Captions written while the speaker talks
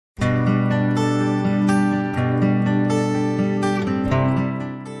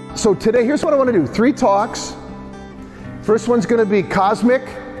So today, here's what I want to do. 3 talks. First one's going to be cosmic.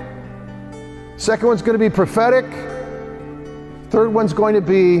 Second one's going to be prophetic. Third one's going to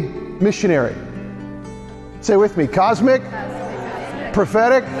be missionary. Say with me, cosmic,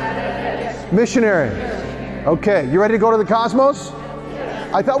 prophetic, missionary. Okay, you ready to go to the cosmos?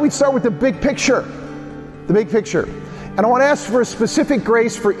 I thought we'd start with the big picture. The big picture. And I want to ask for a specific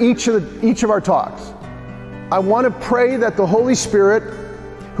grace for each of our talks. I want to pray that the Holy Spirit,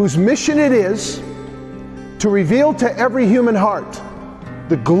 whose mission it is to reveal to every human heart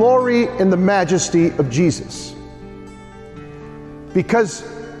the glory and the majesty of Jesus. Because,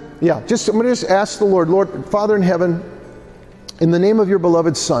 I'm going to just ask the Lord, Father in heaven, in the name of your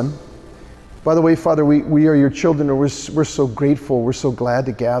beloved Son. By the way, Father, we are your children, and we're so grateful. We're so glad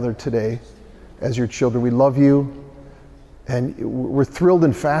to gather today as your children. We love you, and we're thrilled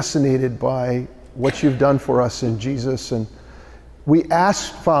and fascinated by what you've done for us in Jesus. And we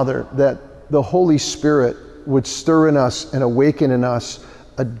ask, Father, that the Holy Spirit would stir in us and awaken in us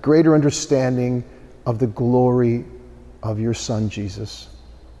a greater understanding of the glory of your Son, Jesus,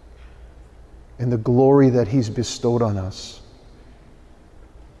 and the glory that he's bestowed on us,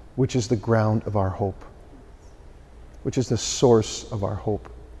 which is the ground of our hope, which is the source of our hope.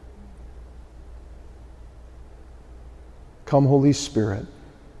 Come, Holy Spirit.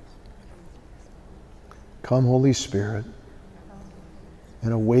 Come, Holy Spirit,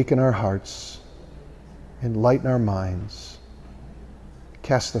 and awaken our hearts, enlighten our minds,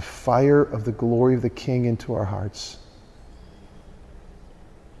 cast the fire of the glory of the King into our hearts.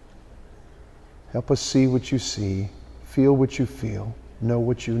 Help us see what you see, feel what you feel, know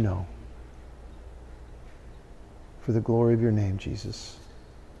what you know. For the glory of your name, Jesus.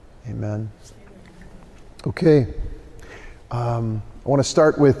 Amen. Okay. I want to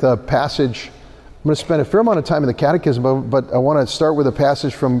start with a passage. I'm going to spend a fair amount of time in the Catechism, but I want to start with a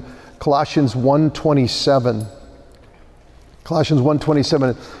passage from Colossians 1:27. Colossians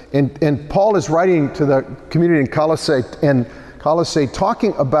 1:27. And Paul is writing to the community in Colossae,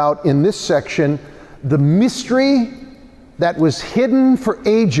 talking about, in this section, the mystery that was hidden for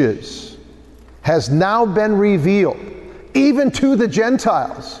ages has now been revealed, even to the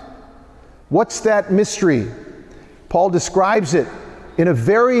Gentiles. What's that mystery? Paul describes it in a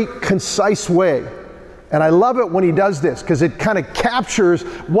very concise way. And I love it when he does this, because it kind of captures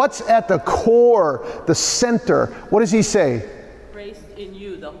what's at the core, the center. What does he say? Christ in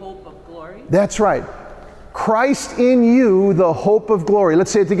you, the hope of glory. That's right. Christ in you, the hope of glory.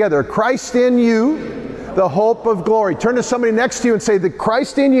 Let's say it together. Christ in you, the hope of glory. Turn to somebody next to you and say, the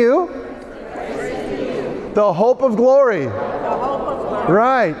Christ in you, the hope of glory. The hope of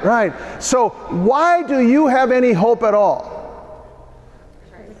glory. Right. So why do you have any hope at all?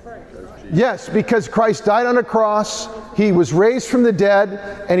 Yes, because Christ died on a cross, he was raised from the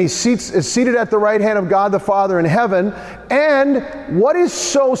dead, and is seated at the right hand of God the Father in heaven. And what is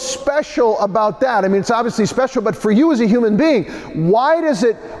so special about that? I mean, it's obviously special, but for you as a human being, why is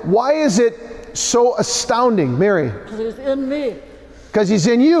it so astounding, Mary? Because he's in me. Because he's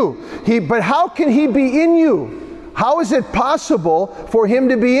in you. But how can he be in you? How is it possible for him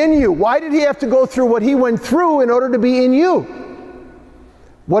to be in you? Why did he have to go through what he went through in order to be in you?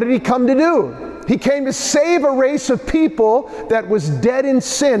 What did he come to do? He came to save a race of people that was dead in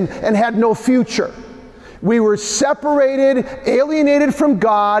sin and had no future. We were separated, alienated from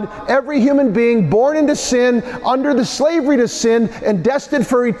God, every human being born into sin, under the slavery to sin, and destined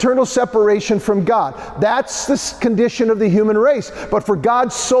for eternal separation from God. That's the condition of the human race. But for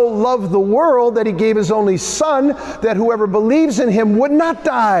God so loved the world that he gave his only Son, that whoever believes in him would not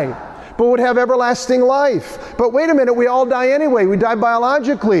die, but would have everlasting life. But wait a minute, we all die anyway. We die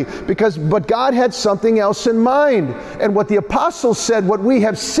biologically, but God had something else in mind. And what the apostles said, what we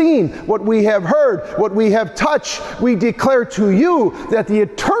have seen, what we have heard, what we have touched, we declare to you that the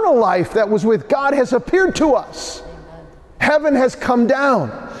eternal life that was with God has appeared to us. Heaven has come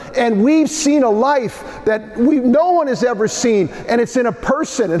down. And we've seen a life that no one has ever seen, and it's in a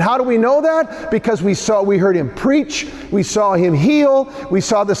person. And how do we know that? Because we heard him preach, we saw him heal, we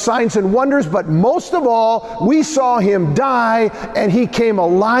saw the signs and wonders, but most of all, we saw him die, and he came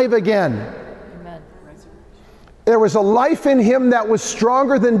alive again. Amen. There was a life in him that was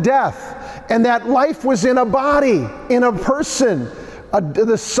stronger than death, and that life was in a body, in a person,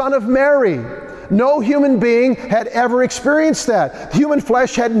 the Son of Mary. No human being had ever experienced that. Human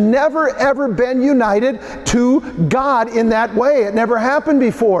flesh had never, ever been united to God in that way. It never happened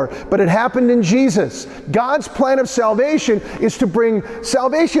before, but it happened in Jesus. God's plan of salvation is to bring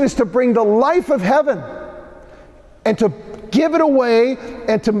the life of heaven and to give it away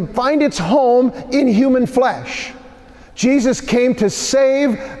and to find its home in human flesh. Jesus came to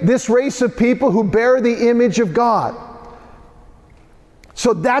save this race of people who bear the image of God.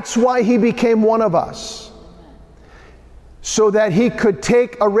 So that's why he became one of us. So that he could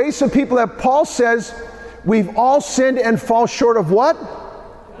take a race of people that Paul says, we've all sinned and fall short of what?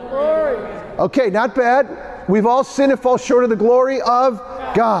 Glory. Okay, not bad. We've all sinned and fall short of the glory of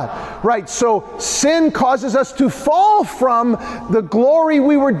God. Right, so sin causes us to fall from the glory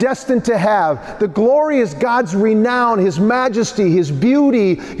we were destined to have. The glory is God's renown, His majesty, His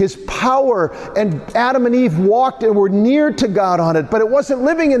beauty, His power. And Adam and Eve walked and were near to God on it. But it wasn't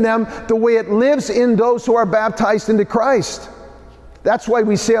living in them the way it lives in those who are baptized into Christ. That's why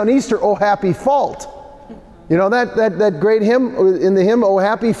we say on Easter, "Oh happy fault." You know that great hymn, in the hymn, "Oh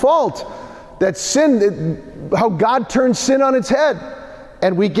happy fault." That sin, how God turns sin on its head.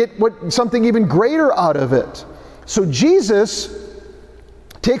 And we get something even greater out of it. So Jesus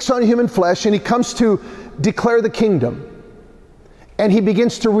takes on human flesh and he comes to declare the kingdom. And he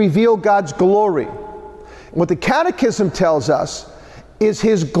begins to reveal God's glory. And what the Catechism tells us is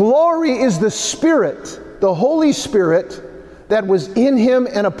his glory is the Spirit, the Holy Spirit that was in him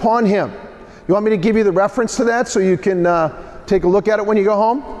and upon him. You want me to give you the reference to that so you can take a look at it when you go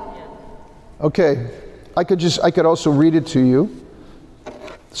home? Okay. I could also read it to you.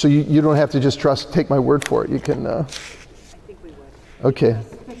 So you don't have to just take my word for it. You can, I think we would. Okay.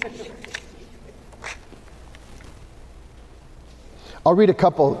 I'll read a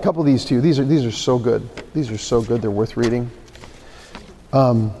couple of these to you. These are so good. These are so good, they're worth reading.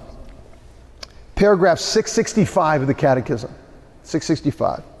 Paragraph 665 of the Catechism.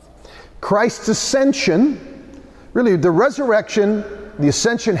 665. Christ's ascension, really the resurrection, the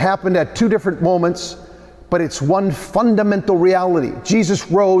ascension happened at two different moments, but it's one fundamental reality. Jesus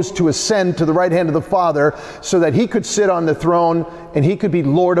rose to ascend to the right hand of the Father so that he could sit on the throne and he could be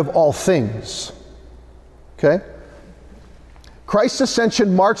Lord of all things. Okay? Christ's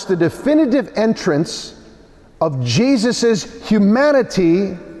ascension marks the definitive entrance of Jesus'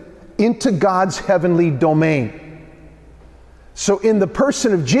 humanity into God's heavenly domain. So in the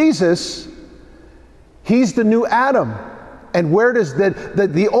person of Jesus, he's the new Adam. And where does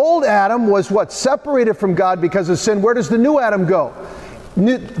the old Adam was what? Separated from God because of sin. Where does the new Adam go?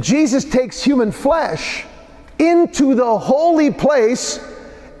 Jesus takes human flesh into the holy place,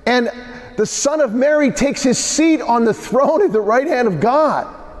 and the Son of Mary takes his seat on the throne at the right hand of God.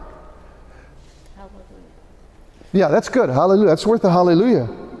 Hallelujah. Yeah, that's good. Hallelujah. That's worth a hallelujah.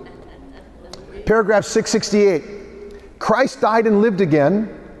 Paragraph 668. Christ died and lived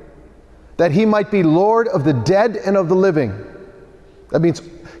again, that he might be Lord of the dead and of the living. That means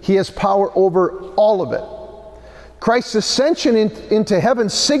he has power over all of it. Christ's ascension into heaven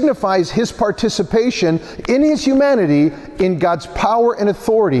signifies his participation in his humanity in God's power and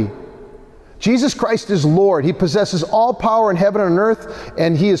authority. Jesus Christ is Lord. He possesses all power in heaven and on earth,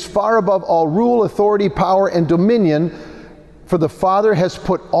 and he is far above all rule, authority, power, and dominion, for the Father has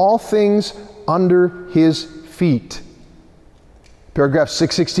put all things under his feet. Paragraph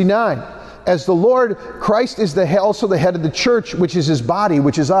 669. As the Lord, Christ is also the head of the church, which is his body,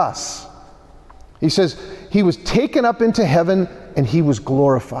 which is us. He says, he was taken up into heaven and he was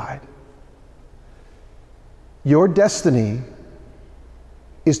glorified. Your destiny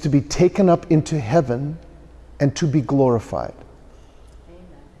is to be taken up into heaven and to be glorified. Amen.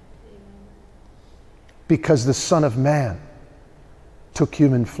 Because the Son of Man took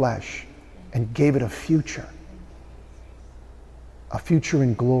human flesh and gave it a future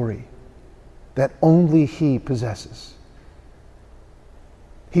in glory that only he possesses.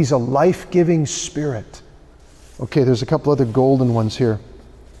 He's a life-giving spirit. Okay, there's a couple other golden ones here.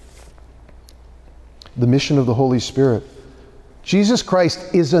 The mission of the Holy Spirit. Jesus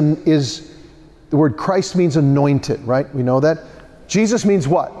Christ is the word Christ means anointed, right? We know that. Jesus means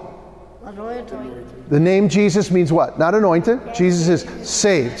what? Anointed. The name Jesus means what? Not anointed. Jesus is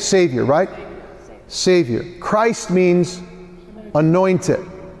saved, Savior, right? Savior. Christ means anointed,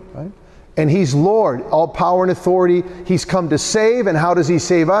 right? And he's Lord, all power and authority. He's come to save, and how does he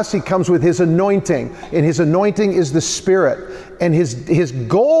save us? He comes with his anointing, and his anointing is the Spirit. And his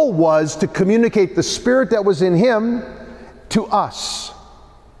goal was to communicate the Spirit that was in him to us.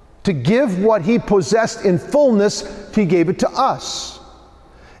 To give what he possessed in fullness, he gave it to us.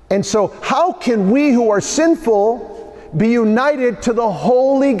 And so how can we who are sinful be united to the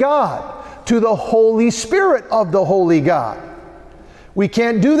Holy God, to the Holy Spirit of the Holy God? We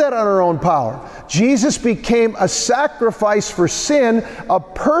can't do that on our own power. Jesus became a sacrifice for sin, a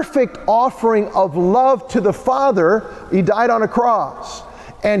perfect offering of love to the Father. He died on a cross.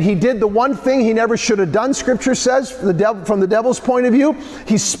 And he did the one thing he never should have done, Scripture says, from the devil's point of view.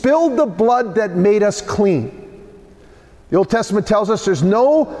 He spilled the blood that made us clean. The Old Testament tells us there's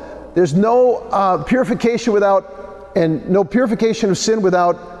no purification without, and no purification of sin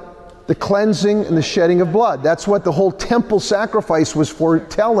without the cleansing and the shedding of blood. That's what the whole temple sacrifice was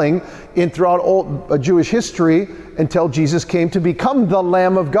foretelling throughout Jewish history until Jesus came to become the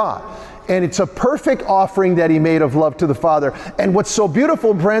Lamb of God. And it's a perfect offering that he made of love to the Father. And what's so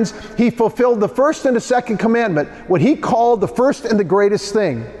beautiful, friends, he fulfilled the first and the second commandment, what he called the first and the greatest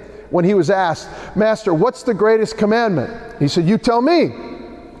thing. When he was asked, Master, what's the greatest commandment? He said, you tell me.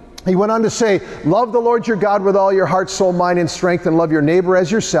 He went on to say, love the Lord your God with all your heart, soul, mind, and strength, and love your neighbor as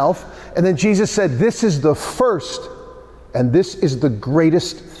yourself. And then Jesus said, this is the first, and this is the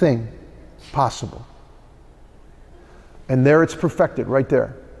greatest thing possible. And there it's perfected, right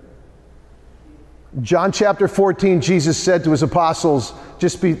there. John chapter 14, Jesus said to his apostles,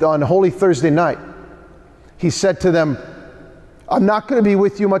 on Holy Thursday night, he said to them, I'm not going to be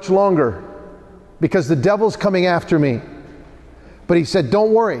with you much longer because the devil's coming after me. But he said,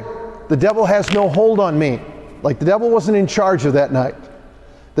 don't worry, the devil has no hold on me. Like the devil wasn't in charge of that night.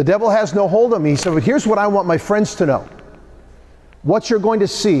 The devil has no hold on me. He said, but here's what I want my friends to know. What you're going to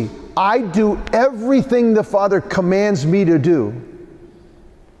see, I do everything the Father commands me to do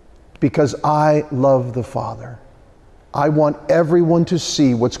because I love the Father. I want everyone to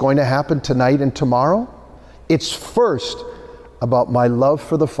see what's going to happen tonight and tomorrow. It's first about my love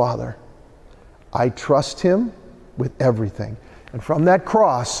for the Father. I trust him with everything. And from that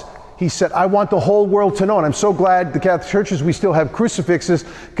cross, he said, I want the whole world to know. And I'm so glad the Catholic churches, we still have crucifixes,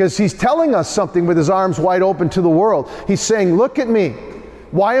 because he's telling us something with his arms wide open to the world. He's saying, look at me.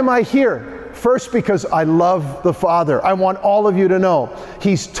 Why am I here? First, because I love the Father. I want all of you to know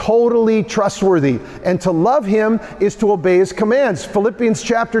he's totally trustworthy. And to love him is to obey his commands. Philippians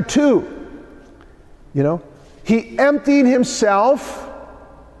chapter 2. You know, he emptied himself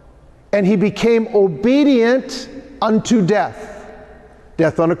and he became obedient unto death.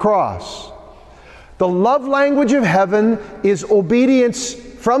 Death on a cross. The love language of heaven is obedience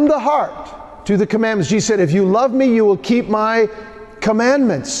from the heart to the commandments. Jesus said, if you love me, you will keep my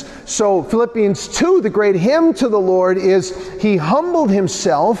commandments. So Philippians 2, the great hymn to the Lord, is he humbled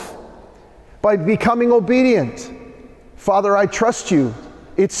himself by becoming obedient. Father, I trust you.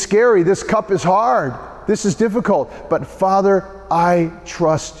 It's scary. This cup is hard. This is difficult. But Father, I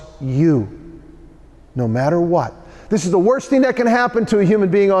trust you. No matter what. This is the worst thing that can happen to a human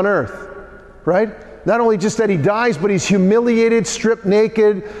being on earth. Right? Not only just that he dies, but he's humiliated, stripped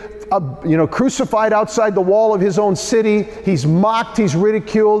naked, crucified outside the wall of his own city. He's mocked, he's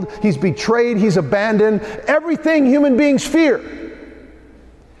ridiculed, he's betrayed, he's abandoned. Everything human beings fear.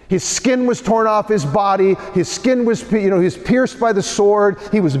 His skin was torn off his body. His skin was, he was pierced by the sword.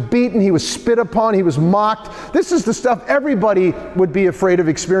 He was beaten. He was spit upon. He was mocked. This is the stuff everybody would be afraid of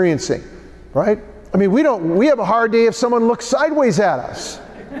experiencing, right? I mean, we have a hard day if someone looks sideways at us,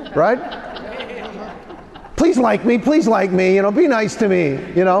 right? Please like me, be nice to me,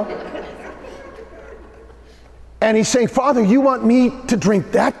 And he's saying, Father, you want me to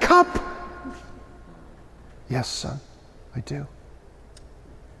drink that cup? Yes, son, I do.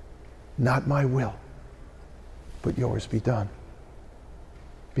 Not my will, but yours be done.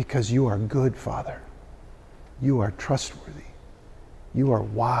 Because you are good, Father. You are trustworthy. You are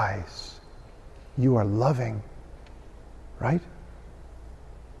wise. You are loving. Right?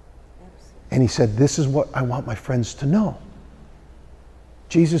 And he said, this is what I want my friends to know.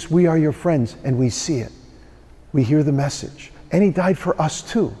 Jesus, we are your friends, and we see it. We hear the message. And he died for us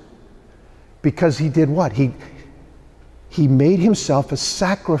too. Because he did what? He made himself a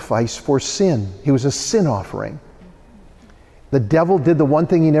sacrifice for sin. He was a sin offering. The devil did the one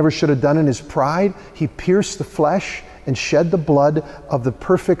thing he never should have done in his pride. He pierced the flesh and shed the blood of the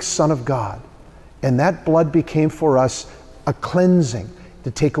perfect Son of God. And that blood became for us a cleansing to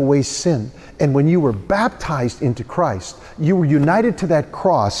take away sin. And when you were baptized into Christ, you were united to that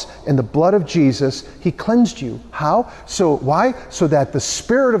cross and the blood of Jesus. He cleansed you. How? So why? So that the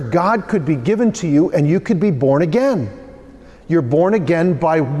Spirit of God could be given to you and you could be born again. You're born again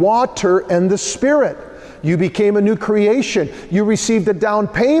by water and the Spirit. You became a new creation. You received the down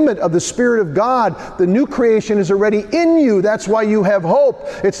payment of the Spirit of God. The new creation is already in you. That's why you have hope.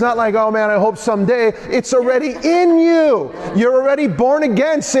 It's not like, oh man, I hope someday. It's already in you. You're already born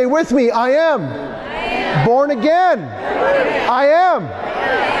again. Say with me, I am. I am. Born again. I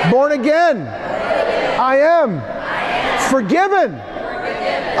am. Born again. I am. Forgiven.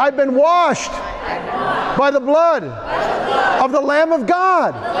 I've been washed by the blood of the Lamb of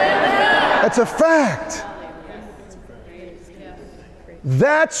God. That's a fact.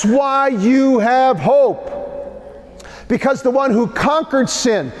 That's why you have hope. Because the one who conquered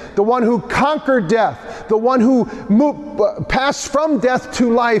sin, the one who conquered death, the one who passed from death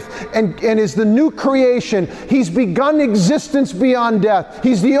to life and is the new creation. He's begun existence beyond death.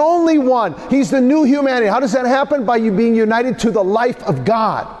 He's the only one. He's the new humanity. How does that happen? By you being united to the life of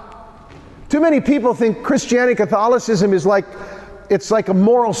God. Too many people think Christianity, Catholicism is like, it's like a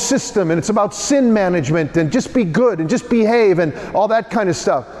moral system, and it's about sin management and just be good and just behave and all that kind of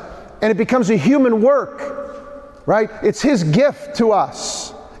stuff. And it becomes a human work, right? It's His gift to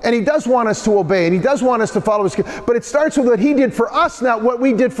us. And He does want us to obey, and He does want us to follow His gift. But it starts with what He did for us, not what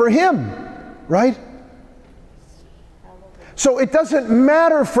we did for Him, right? So it doesn't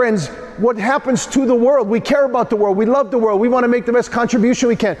matter, friends, what happens to the world. We care about the world. We love the world. We want to make the best contribution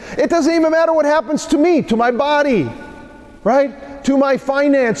we can. It doesn't even matter what happens to me, to my body, right? To my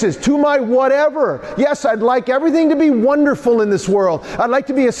finances, to my whatever. Yes, I'd like everything to be wonderful in this world. I'd like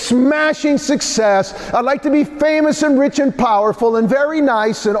to be a smashing success. I'd like to be famous and rich and powerful and very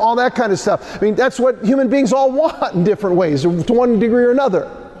nice and all that kind of stuff. I mean, that's what human beings all want in different ways, to one degree or another.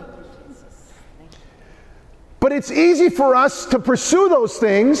 But it's easy for us to pursue those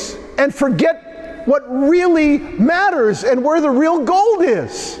things and forget what really matters and where the real gold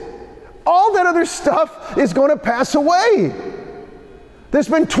is. All that other stuff is going to pass away. There's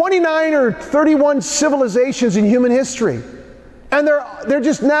been 29 or 31 civilizations in human history. And they're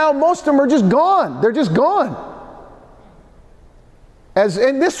just now, most of them are just gone. They're just gone.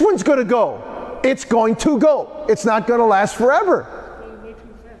 And this one's going to go. It's going to go. It's not going to last forever. It's going way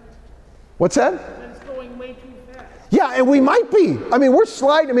too fast. What's that? It's going way too fast. Yeah, and we might be. I mean, we're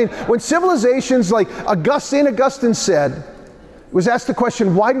sliding. I mean, when civilizations like St. Augustine said, was asked the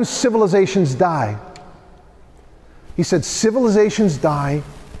question, why do civilizations die? He said, civilizations die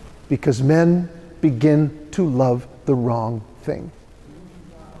because men begin to love the wrong thing.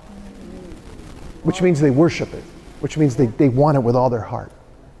 Which means they worship it. Which means they want it with all their heart.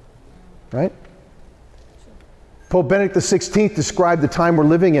 Right? Pope Benedict XVI described the time we're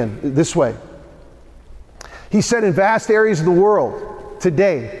living in this way. He said, in vast areas of the world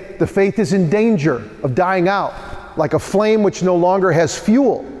today, the faith is in danger of dying out, like a flame which no longer has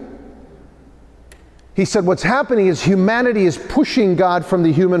fuel. He said what's happening is humanity is pushing God from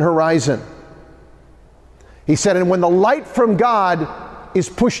the human horizon. He said, and when the light from God is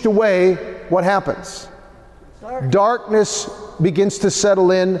pushed away, what happens? Darkness begins to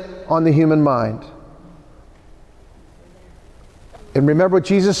settle in on the human mind. And remember what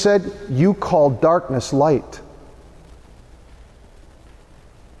Jesus said? You call darkness light.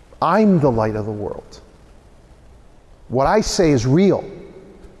 I'm the light of the world. What I say is real.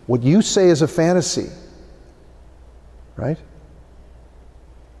 What you say is a fantasy. Right?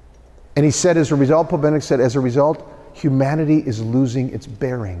 And he said as a result, Pope Benedict said, as a result, humanity is losing its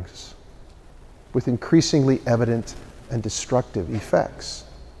bearings with increasingly evident and destructive effects.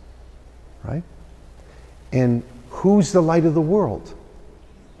 Right? And who's the light of the world?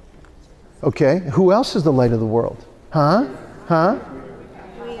 Okay, who else is the light of the world? Huh?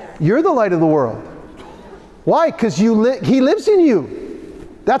 You're the light of the world. Why? Because He lives in you.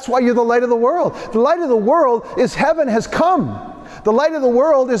 That's why you're the light of the world. The light of the world is heaven has come. The light of the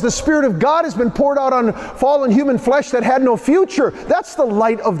world is the Spirit of God has been poured out on fallen human flesh that had no future. That's the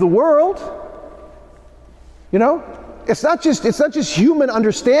light of the world. You know? It's not just human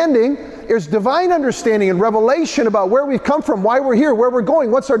understanding. There's divine understanding and revelation about where we've come from, why we're here, where we're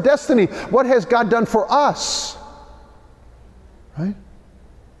going, what's our destiny, what has God done for us. Right?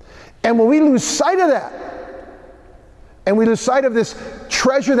 And when we lose sight of that, and we lose sight of this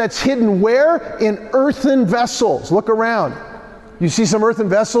treasure that's hidden where? In earthen vessels. Look around. You see some earthen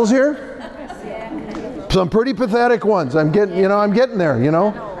vessels here? Some pretty pathetic ones. I'm getting there,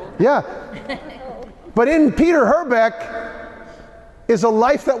 Yeah. But in Peter Herbeck is a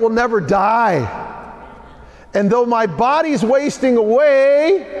life that will never die. And though my body's wasting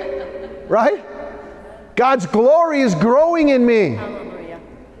away, right? God's glory is growing in me.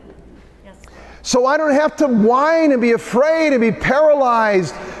 So I don't have to whine and be afraid and be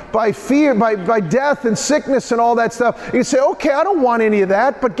paralyzed by fear, by death and sickness and all that stuff. You can say, okay, I don't want any of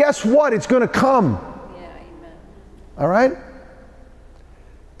that, but guess what? It's going to come. Yeah, amen. All right?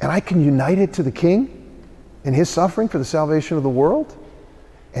 And I can unite it to the King in His suffering for the salvation of the world,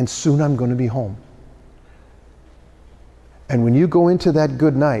 and soon I'm going to be home. And when you go into that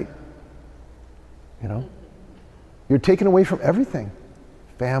good night, you're taken away from everything.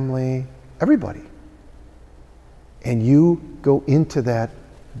 Family, everybody. And you go into that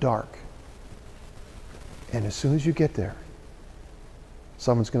dark. And as soon as you get there,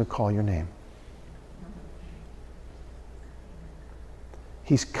 someone's going to call your name.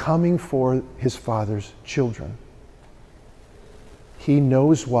 He's coming for His Father's children. He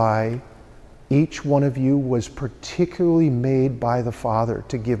knows why Each one of you was particularly made by the Father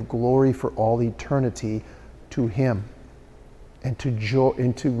to give glory for all eternity to Him and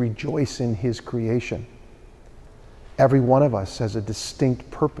to rejoice in His creation. Every one of us has a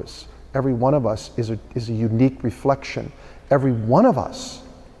distinct purpose. Every one of us is a unique reflection. Every one of us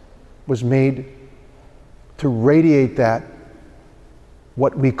was made to radiate that,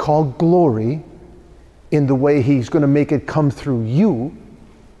 what we call glory, in the way He's going to make it come through you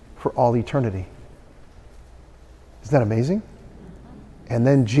for all eternity. Isn't that amazing? And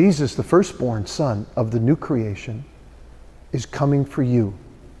then Jesus, the firstborn Son of the new creation, is coming for you.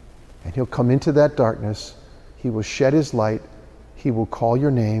 And He'll come into that darkness. He will shed His light. He will call your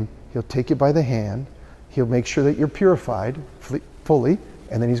name. He'll take you by the hand. He'll make sure that you're purified fully.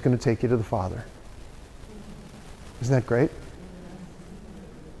 And then He's going to take you to the Father. Isn't that great?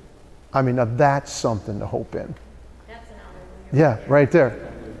 I mean, now that's something to hope in. That's an hallelujah. Yeah, right there.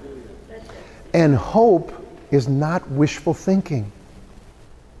 And hope is not wishful thinking.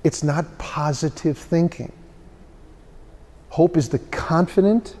 It's not positive thinking. Hope is the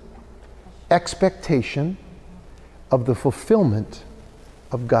confident expectation of the fulfillment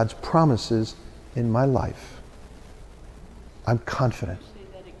of God's promises in my life. I'm confident. Say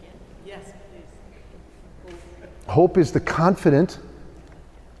that again. Yes, please. Hope is the confident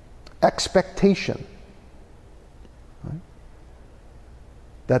expectation, right,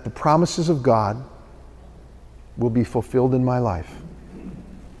 that the promises of God will be fulfilled in my life.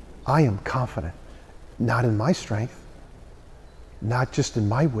 I am confident, not in my strength, not just in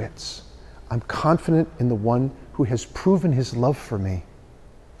my wits. I'm confident in the one who has proven His love for me.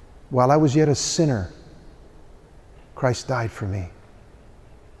 While I was yet a sinner, Christ died for me.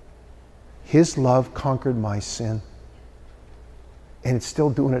 His love conquered my sin. And it's still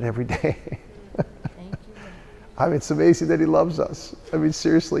doing it every day. Thank you. I mean, it's amazing that He loves us. I mean,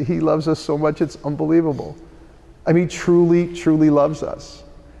 seriously, He loves us so much, it's unbelievable. I mean, truly, truly loves us.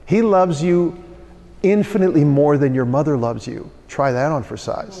 He loves you infinitely more than your mother loves you. Try that on for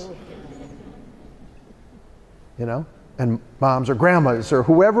size. You know? And moms or grandmas or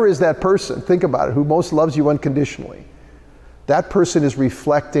whoever is that person, think about it, who most loves you unconditionally. That person is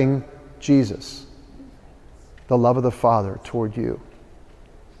reflecting Jesus, the love of the Father toward you.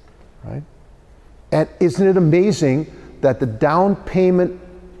 Right? And isn't it amazing that the down payment,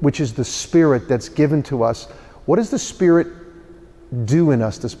 which is the Spirit that's given to us, what does the Spirit do in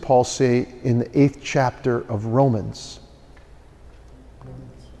us, does Paul say in the 8th chapter of Romans?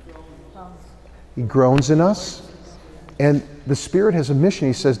 He groans in us. And the Spirit has a mission.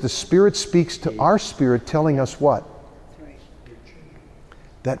 He says the Spirit speaks to our spirit, telling us what?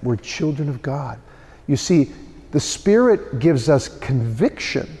 That we're children of God. You see, the Spirit gives us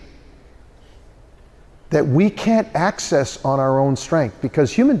conviction that we can't access on our own strength,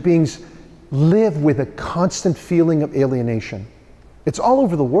 because human beings live with a constant feeling of alienation. It's all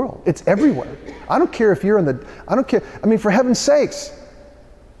over the world. It's everywhere. I don't care if you're I don't care. I mean, for heaven's sakes,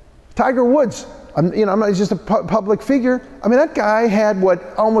 Tiger Woods, I'm not just a public figure. I mean, that guy had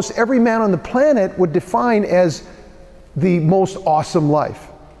what almost every man on the planet would define as the most awesome life.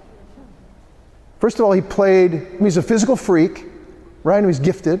 First of all, he's a physical freak, right? And he's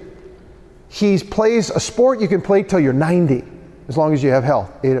gifted. He plays a sport you can play till you're 90, as long as you have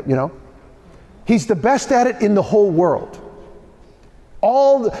health, you know. He's the best at it in the whole world.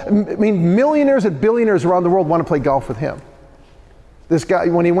 Millionaires and billionaires around the world want to play golf with him. This guy,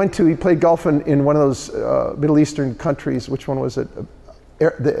 when he played golf in one of those Middle Eastern countries. Which one was it?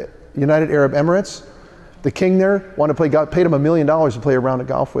 The United Arab Emirates. The king there wanted to play golf, paid him $1 million to play a round of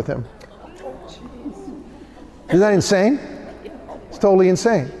golf with him. Isn't that insane? It's totally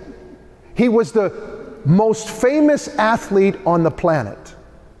insane. He was the most famous athlete on the planet.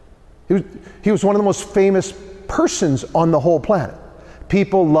 He was one of the most famous persons on the whole planet.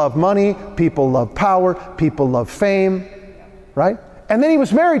 People love money, people love power, people love fame, right? And then he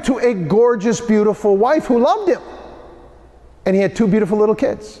was married to a gorgeous, beautiful wife who loved him. And he had 2 beautiful little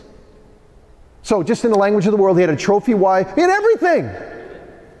kids. So just in the language of the world, he had a trophy wife, he had everything.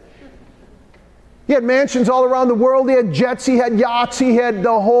 He had mansions all around the world, he had jets, he had yachts, he had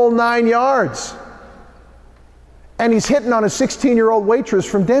the whole 9 yards. And he's hitting on a 16-year-old waitress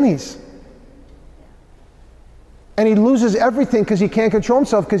from Denny's. And he loses everything because he can't control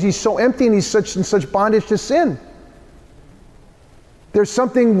himself, because he's so empty and he's in such bondage to sin. There's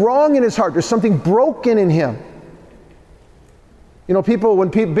something wrong in his heart. There's something broken in him. You know, when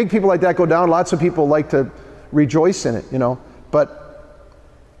big people like that go down, lots of people like to rejoice in it, you know. But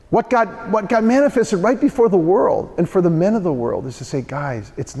what God manifested right before the world and for the men of the world is to say,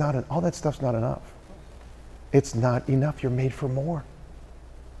 guys, all that stuff's not enough. It's not enough. You're made for more.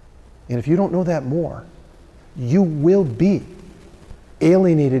 And if you don't know that more, you will be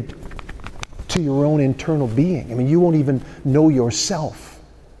alienated to your own internal being. I mean, you won't even know yourself.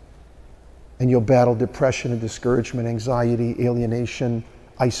 And you'll battle depression and discouragement, anxiety, alienation,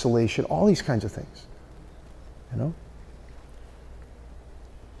 isolation, all these kinds of things. You know?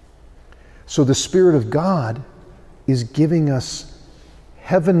 So the Spirit of God is giving us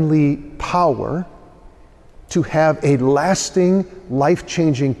heavenly power to have a lasting,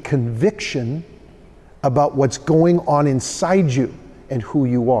 life-changing conviction about what's going on inside you and who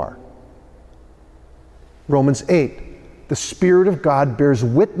you are. Romans 8, the Spirit of God bears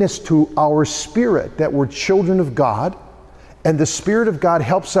witness to our spirit that we're children of God, and the Spirit of God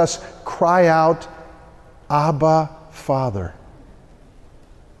helps us cry out, Abba, Father.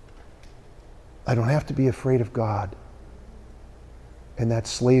 I don't have to be afraid of God in that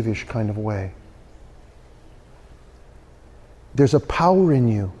slavish kind of way. There's a power in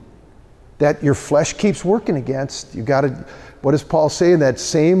you that your flesh keeps working against. You got to, what does Paul say in that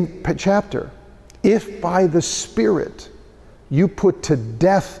same chapter? If by the Spirit you put to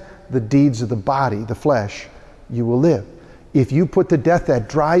death the deeds of the body, the flesh, you will live. If you put to death that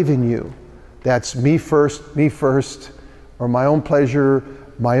drive in you, that's me first, or my own pleasure,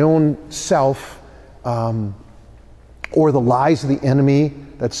 my own self, or the lies of the enemy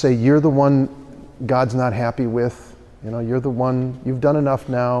that say you're the one God's not happy with, you know, you're the one, you've done enough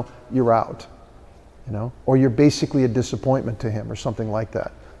now, you're out, you know, or you're basically a disappointment to him or something like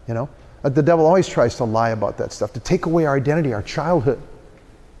that, you know. The devil always tries to lie about that stuff, to take away our identity, our childhood,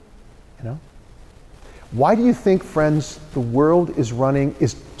 you know. Why do you think, friends, the world is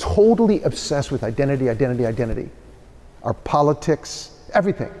totally obsessed with identity, identity, identity? Our politics,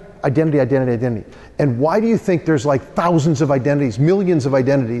 everything. Identity, identity, identity. And why do you think there's like thousands of identities, millions of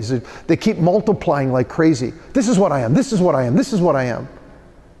identities? They keep multiplying like crazy. This is what I am, this is what I am, this is what I am.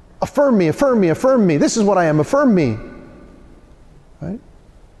 Affirm me, affirm me, affirm me. This is what I am, affirm me. Right?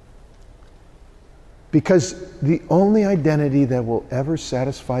 Because the only identity that will ever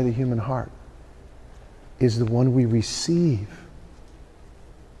satisfy the human heart is the one we receive.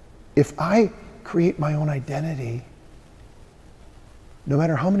 If I create my own identity, no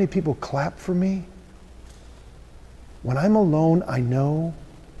matter how many people clap for me, when I'm alone, I know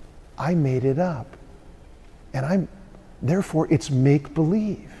I made it up. And therefore it's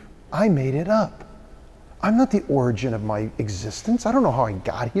make-believe. I made it up. I'm not the origin of my existence. I don't know how I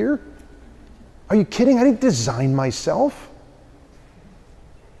got here. Are you kidding? I didn't design myself.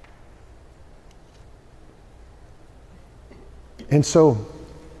 And so,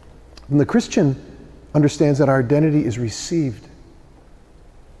 when the Christian understands that our identity is received,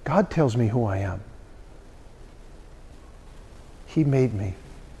 God tells me who I am. He made me.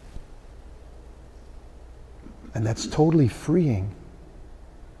 And that's totally freeing.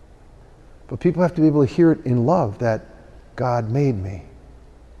 But people have to be able to hear it in love that God made me.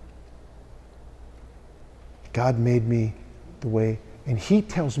 God made me the way, and He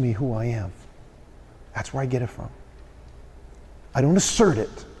tells me who I am. That's where I get it from. I don't assert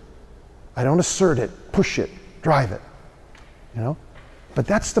it. I don't assert it, push it, drive it. You know? But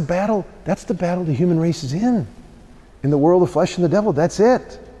that's the battle the human race is in. In the world of flesh and the devil, that's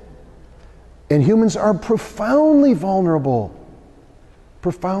it. And humans are profoundly vulnerable.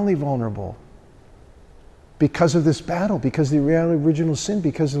 Profoundly vulnerable. Because of this battle, because of the reality of original sin,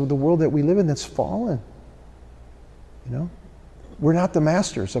 because of the world that we live in that's fallen. You know? We're not the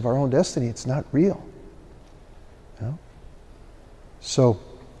masters of our own destiny. It's not real. You know? So,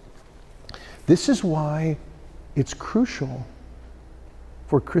 this is why it's crucial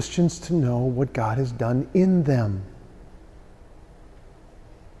for Christians to know what God has done in them.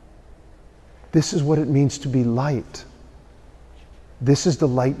 This is what it means to be light. This is the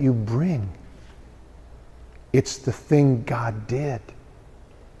light you bring. It's the thing God did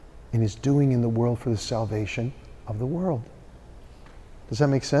and is doing in the world for the salvation of the world. Does that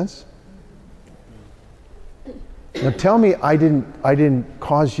make sense? Now tell me I didn't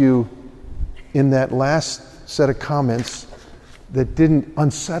cause you in that last set of comments that didn't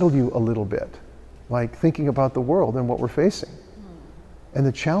unsettle you a little bit, like thinking about the world and what we're facing and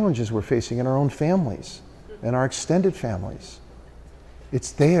the challenges we're facing in our own families and our extended families.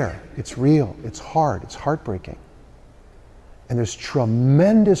 It's there, it's real, it's hard, it's heartbreaking. And there's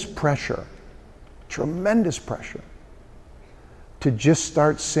tremendous pressure to just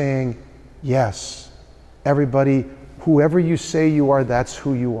start saying, yes, everybody, whoever you say you are, that's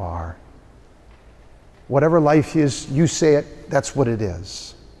who you are. Whatever life is, you say it, that's what it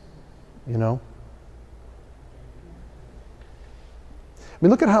is. You know? I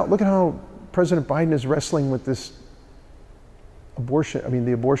mean, look at how President Biden is wrestling with this abortion,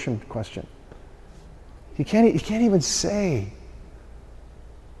 the abortion question. He can't even say,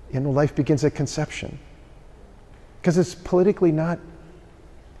 life begins at conception. Because it's politically not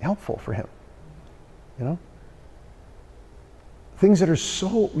helpful for him. Things that are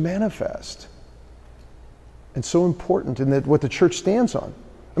so manifest and so important, and that what the church stands on.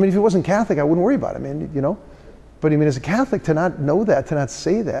 If he wasn't Catholic, I wouldn't worry about it. But as a Catholic, to not know that, to not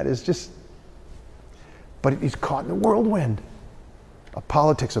say that is just, but he's caught in a whirlwind of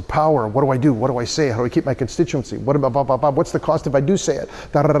politics, of power. What do I do? What do I say? How do I keep my constituency? What about, blah, blah, blah, what's the cost if I do say it?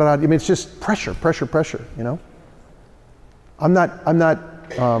 Da, da, da, da. It's just pressure. I'm not,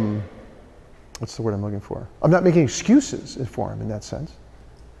 what's the word I'm looking for? I'm not making excuses for him in that sense.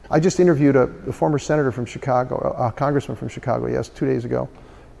 I just interviewed a former senator from Chicago, a congressman from Chicago, 2 days ago,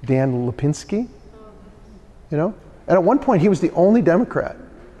 Dan Lipinski, And at one point, he was the only Democrat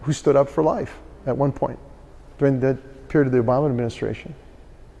who stood up for life at one point during the period of the Obama administration.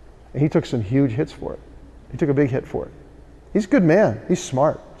 And he took some huge hits for it. He took a big hit for it. He's a good man. He's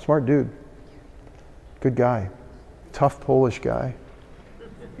smart dude. Good guy. Tough Polish guy,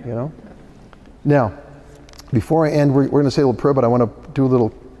 Now, before I end, we're going to say a little prayer, but I want to do a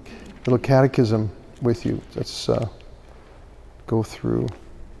little catechism with you. Let's go through.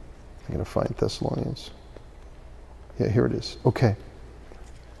 I'm going to find Thessalonians. Yeah, here it is. Okay.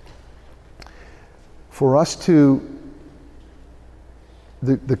 For us to,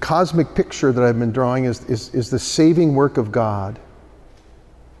 the cosmic picture that I've been drawing is the saving work of God.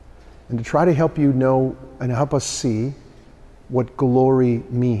 And to try to help you know and help us see what glory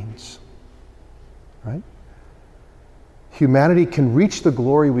means. Right? Humanity can reach the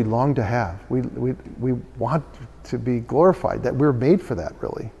glory we long to have. We want to be glorified, that we're made for that,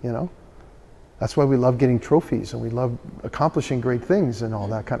 really, That's why we love getting trophies and we love accomplishing great things and all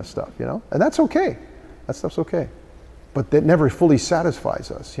that kind of stuff, And that's okay. That stuff's okay. But that never fully satisfies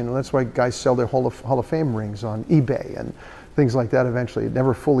us. That's why guys sell their Hall of Fame rings on eBay and things like that eventually. It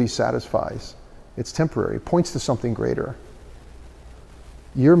never fully satisfies. It's temporary. It points to something greater.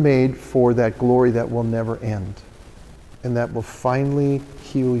 You're made for that glory that will never end. And that will finally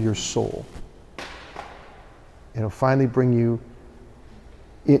heal your soul. It'll finally bring you,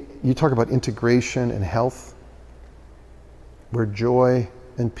 you talk about integration and health, where joy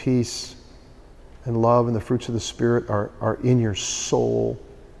and peace and love and the fruits of the Spirit are in your soul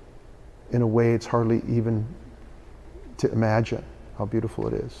in a way it's hardly even to imagine how beautiful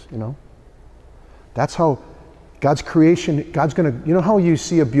it is, That's how God's creation, God's going to, how you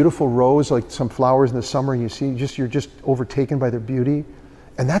see a beautiful rose, like some flowers in the summer, and you're just overtaken by their beauty?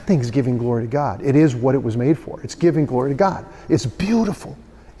 And that thing's giving glory to God. It is what it was made for. It's giving glory to God. It's beautiful.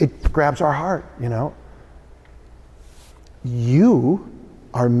 It grabs our heart, You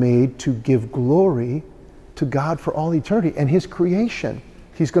are made to give glory to God for all eternity and His creation.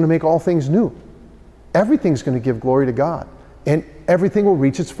 He's going to make all things new. Everything's going to give glory to God. And everything will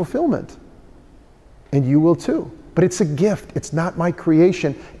reach its fulfillment. And you will too. But it's a gift. It's not my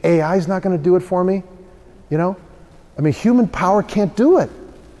creation. AI is not going to do it for me. Human power can't do it.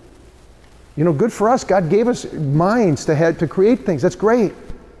 Good for us. God gave us minds to create things. That's great.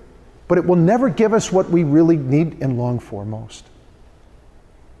 But it will never give us what we really need and long for most.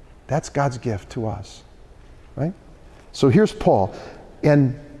 That's God's gift to us. Right? So here's Paul.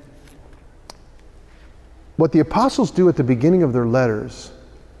 And what the apostles do at the beginning of their letters,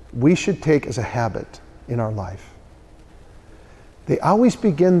 we should take as a habit in our life. They always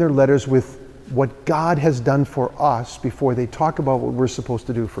begin their letters with what God has done for us before they talk about what we're supposed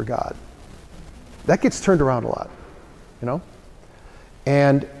to do for God. That gets turned around a lot,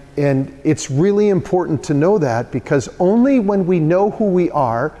 And it's really important to know that, because only when we know who we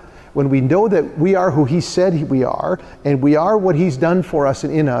are, when we know that we are who He said we are, and we are what He's done for us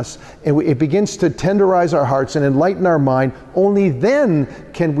and in us, and it begins to tenderize our hearts and enlighten our mind, only then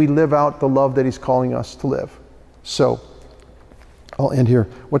can we live out the love that He's calling us to live. So, I'll end here.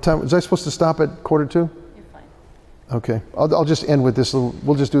 What time, was I supposed to stop at 1:45? You're fine. Okay, I'll just end with this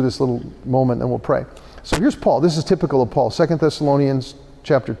we'll just do this little moment and we'll pray. So here's Paul. This is typical of Paul. 2 Thessalonians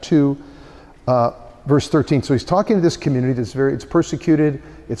chapter 2, verse 13. So he's talking to this community that's it's persecuted,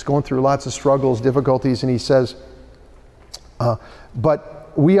 it's going through lots of struggles, difficulties, and he says,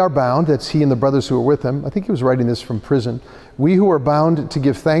 but we are bound, that's he and the brothers who are with him. I think he was writing this from prison. We who are bound to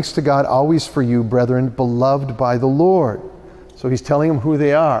give thanks to God always for you, brethren, beloved by the Lord. So he's telling them who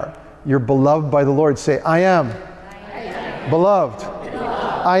they are. You're beloved by the Lord. Say, I am. Beloved.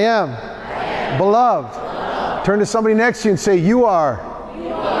 I am. Beloved. Turn to somebody next to you and say, you are.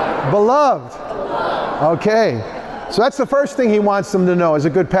 Beloved. Okay. So that's the first thing he wants them to know as a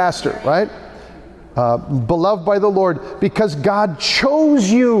good pastor, right? beloved by the Lord, because God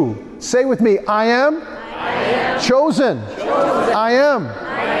chose you. Say with me, I am, chosen. I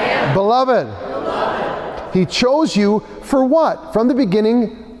am, beloved. He chose you for what? From the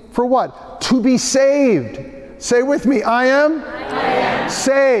beginning, for what? To be saved. Say with me, I am,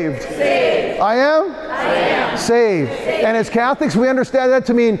 saved. I am, saved. And as Catholics, we understand that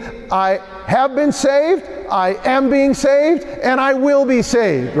to mean I have been saved, I am being saved, and I will be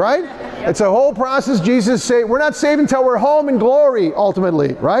saved, right? It's a whole process. Jesus said, we're not saved until we're home in glory,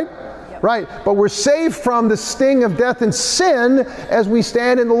 ultimately, right? Right. But we're saved from the sting of death and sin as we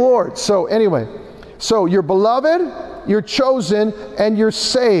stand in the Lord. So anyway, so you're beloved, you're chosen, and you're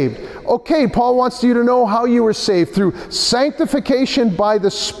saved. Okay, Paul wants you to know how you were saved through sanctification by the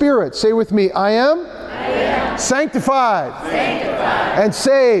Spirit. Say with me, I am sanctified, and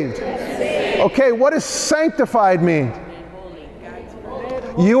saved. Okay, what does sanctified mean?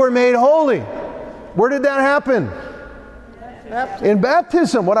 You were made holy. Where did that happen? In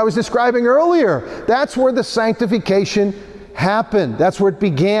baptism, what I was describing earlier. That's where the sanctification happened. That's where it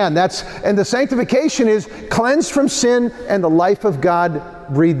began. And the sanctification is cleansed from sin and the life of God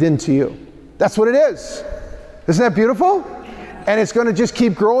breathed into you. That's what it is. Isn't that beautiful? And it's going to just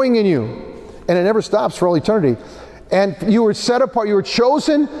keep growing in you. And it never stops for all eternity. And you were set apart. You were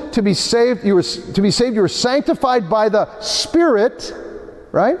chosen to be saved. You were sanctified by the Spirit,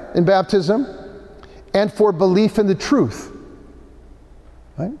 right? In baptism. And for belief in the truth.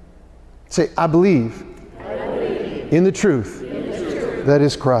 Right? Say, I believe in the truth that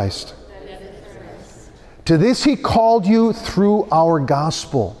is Christ. To this He called you through our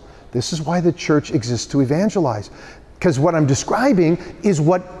gospel. This is why the church exists, to evangelize. Because what I'm describing is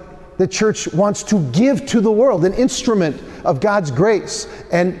what the church wants to give to the world, an instrument of God's grace.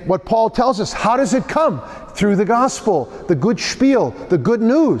 And what Paul tells us, how does it come? Through the gospel, the good spiel, the good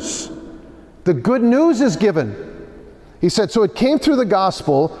news. The good news is given. He said, so it came through the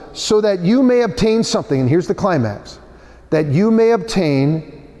gospel so that you may obtain something. And here's the climax. That you may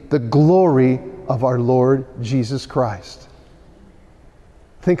obtain the glory of our Lord Jesus Christ.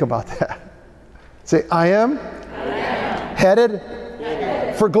 Think about that. Say, I am headed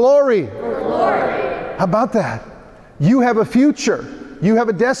for glory. How about that? You have a future. You have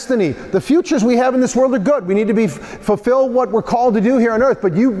a destiny. The futures we have in this world are good. We need to fulfill what we're called to do here on earth.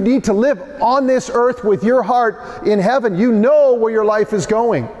 But you need to live on this earth with your heart in heaven. You know where your life is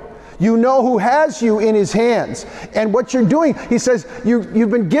going. You know who has you in His hands. And what you're doing, He says, you've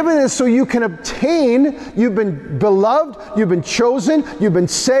been given this so you can obtain. You've been beloved. You've been chosen. You've been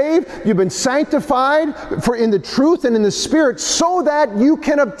saved. You've been sanctified in the truth and in the Spirit so that you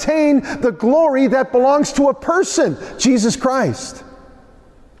can obtain the glory that belongs to a person, Jesus Christ.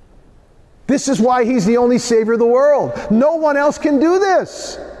 This is why He's the only Savior of the world. No one else can do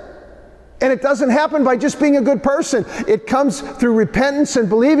this. And it doesn't happen by just being a good person. It comes through repentance and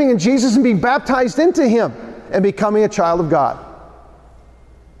believing in Jesus and being baptized into Him and becoming a child of God.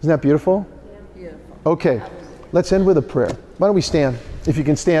 Isn't that beautiful? Yeah. Okay, let's end with a prayer. Why don't we stand? If you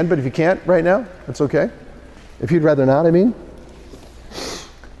can stand, but if you can't right now, that's okay. If you'd rather not, I mean.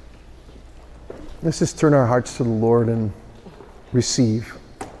 Let's just turn our hearts to the Lord and receive.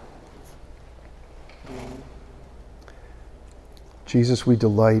 Jesus, we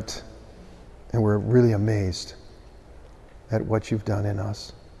delight and we're really amazed at what You've done in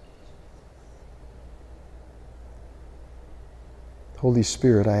us. Holy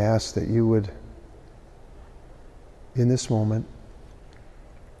Spirit, I ask that You would, in this moment,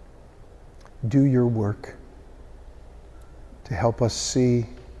 do Your work to help us see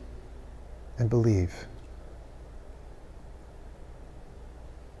and believe.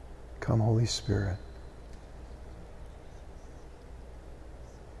 Come, Holy Spirit.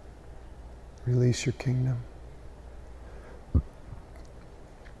 Release Your kingdom.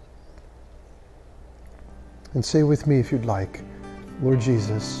 And say with me if you'd like, Lord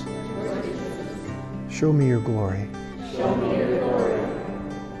Jesus, show me Your glory. Show me Your glory.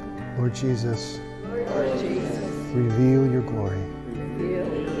 Lord Jesus, Lord Jesus, reveal Your glory.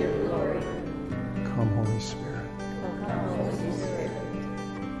 reveal Your glory. Come, Holy Spirit. Come, Holy Spirit.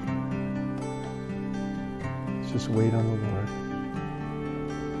 Let's just wait on the Lord.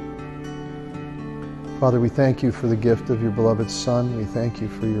 Father, we thank You for the gift of Your beloved Son. We thank You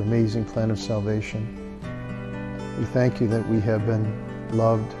for Your amazing plan of salvation. We thank You that we have been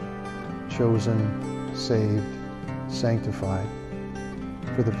loved, chosen, saved, sanctified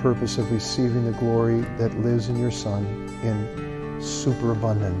for the purpose of receiving the glory that lives in Your Son in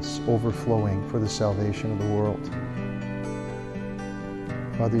superabundance, overflowing for the salvation of the world.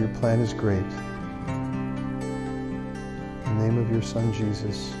 Father, Your plan is great. In the name of Your Son,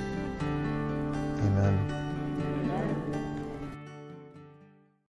 Jesus, Amen.